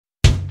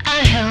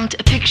held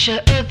a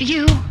picture of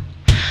you.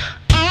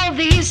 All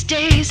these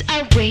days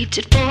I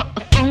waited for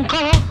a phone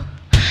call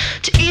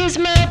to ease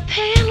my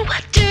pain. Why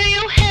do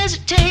you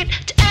hesitate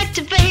to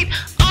activate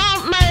all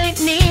my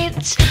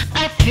needs?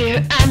 I fear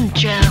I'm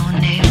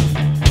drowning.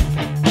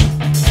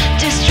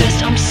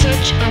 Distressed, I'm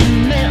such a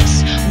mess.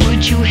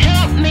 Would you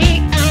help me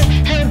out?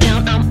 Held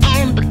down, I'm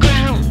on the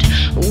ground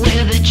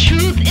where the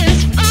truth is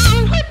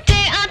found. One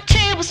day our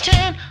tables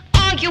turn,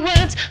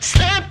 arguments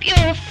slap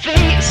your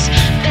face.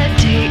 That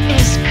day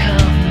is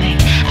coming.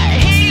 I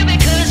hate you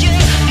because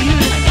you're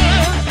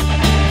beautiful.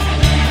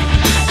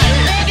 I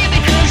love you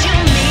because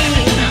you're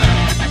mean.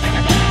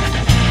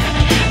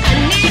 I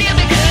need you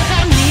because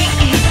I'm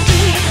needy.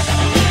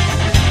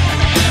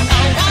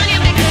 I want you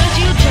because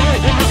you don't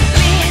want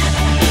me.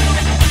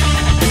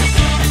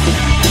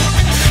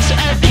 So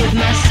I give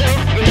myself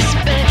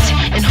respect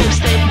in hopes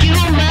that you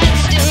might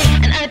stay,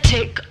 and I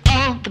take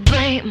all the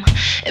blame.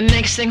 It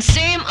makes things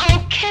seem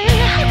okay.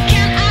 How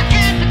can I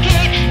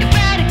advocate,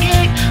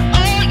 eradicate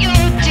all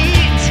your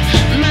deeds?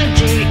 My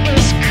day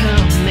is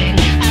coming.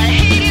 I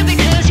hate you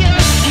because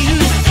you're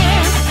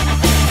beautiful.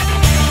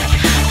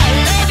 I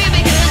love you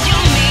because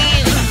you're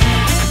mean.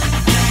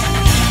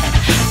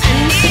 I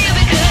need you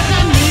because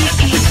I'm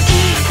needy.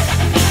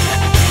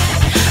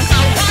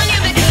 I want you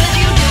because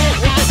you don't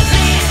want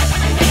me.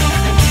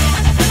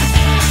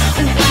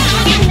 Why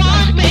don't you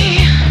want me?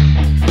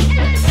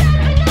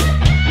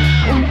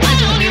 Why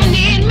don't you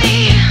need me?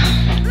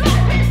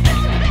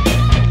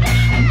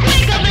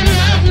 Wake up and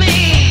love me.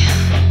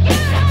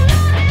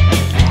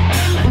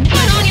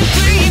 Why don't you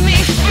free me,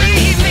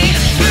 free me,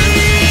 free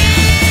me?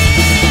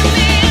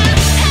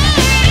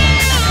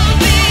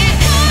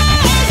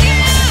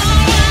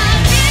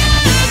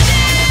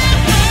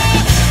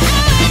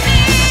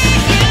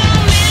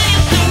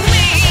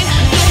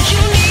 Don't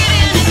you need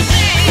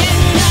anything?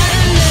 I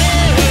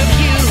love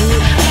you.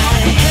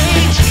 I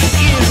hate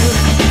you.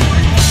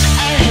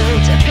 I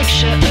held a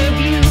picture of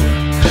you.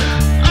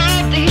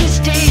 All these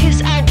days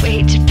I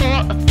waited for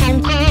a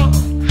phone call.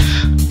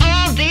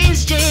 All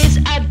these days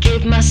I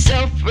gave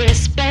myself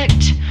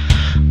respect.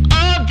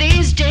 All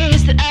these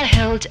days that I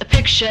held a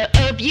picture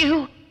of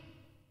you.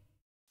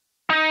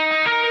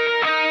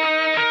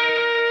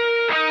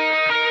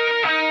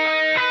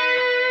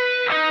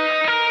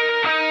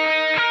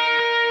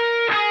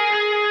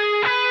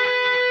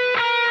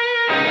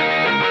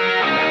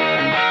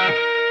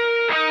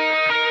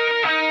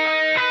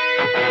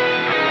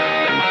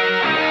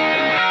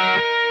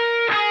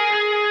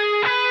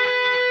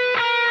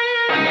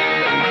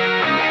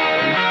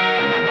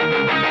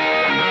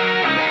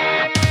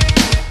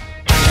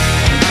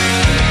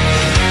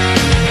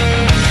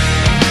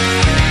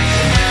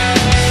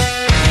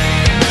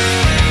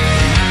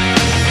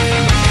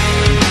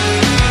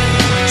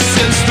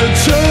 Since the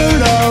turn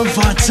of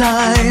our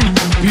time,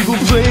 people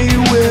play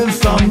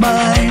with our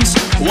minds.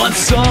 What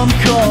some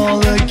call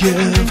a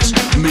gift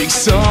makes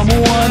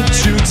someone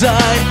to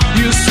die.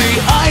 You see,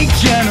 I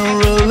can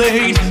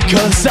relate,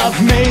 cause I've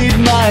made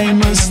my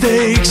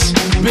mistakes.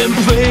 Been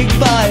plagued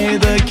by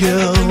the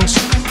guilt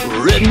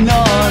written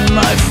on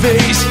my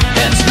face.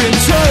 Hand's been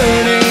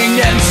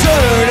turning and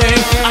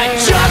turning, I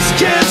just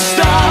can't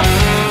stop.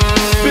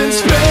 Been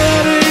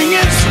spinning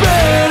and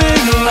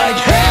spinning like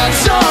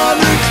hands on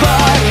the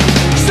clock.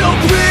 So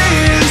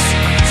please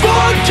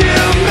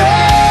forgive me,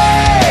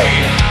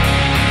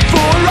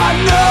 for I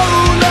know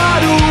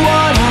not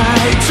what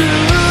I do.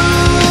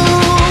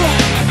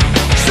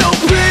 So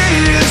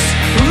please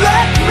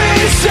let me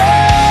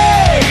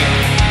say,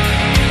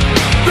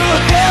 the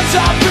hands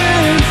I've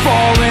been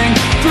falling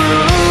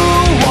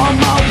through on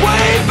my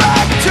way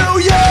back to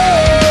you.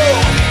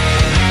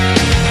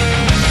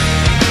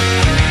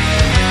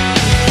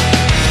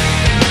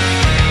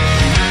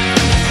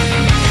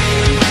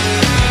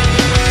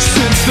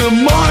 Since the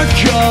mark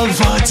of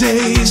our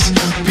days,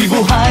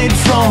 people hide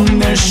from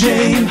their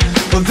shame,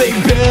 but they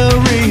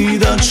bury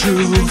the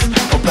truth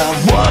about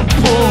what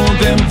pulled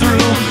them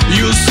through.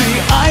 You see,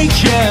 I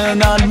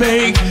cannot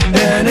make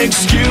an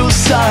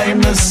excuse,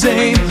 I'm the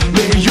same.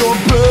 Lay your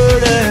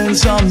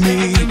burdens on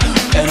me,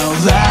 and I'll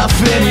laugh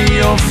in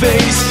your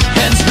face.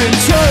 Hand's been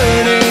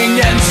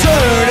turning and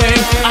turning,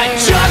 I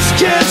just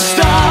can't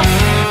stop.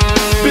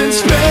 Been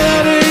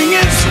spinning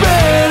and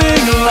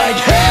spinning like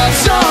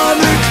hands on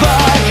the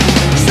clock.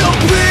 So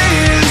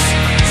please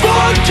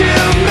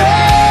forgive me,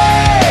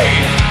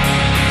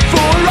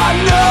 for I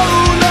know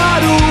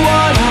not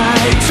what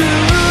I do.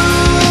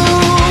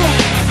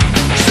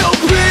 So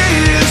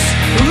please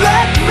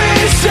let me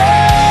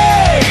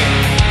say,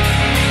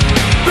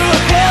 the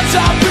hands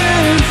I've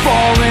been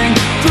falling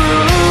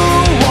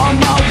through on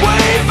my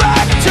way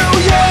back to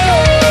you.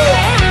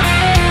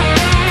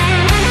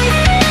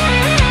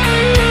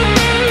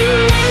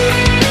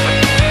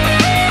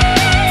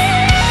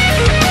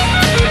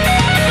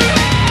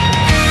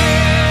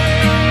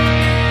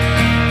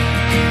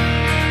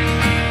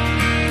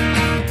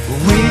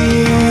 We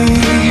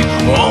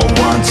all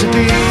want to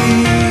be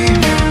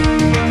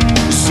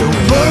so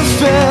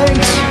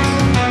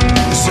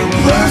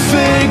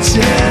perfect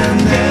in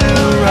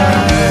their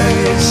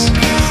eyes.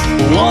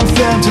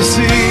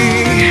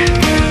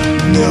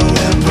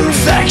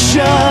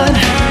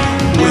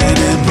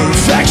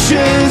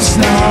 it's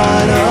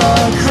not a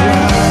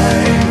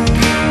crime.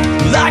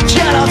 I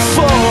cannot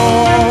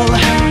fall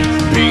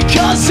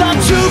because I'm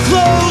too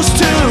close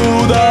to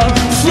the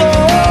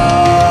floor.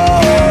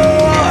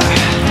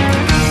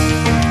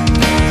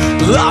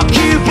 I'll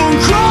keep on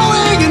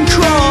crawling and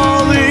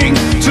crawling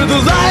to the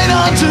light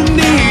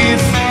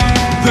underneath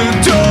the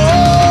door.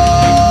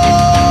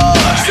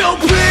 So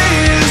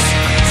please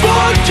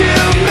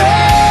forgive me,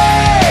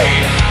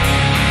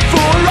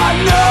 for I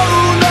know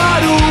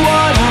not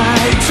what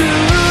I do.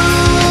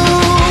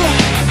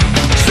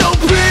 So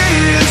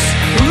please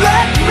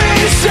let me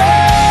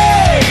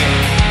say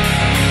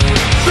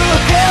the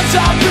hands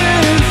I've been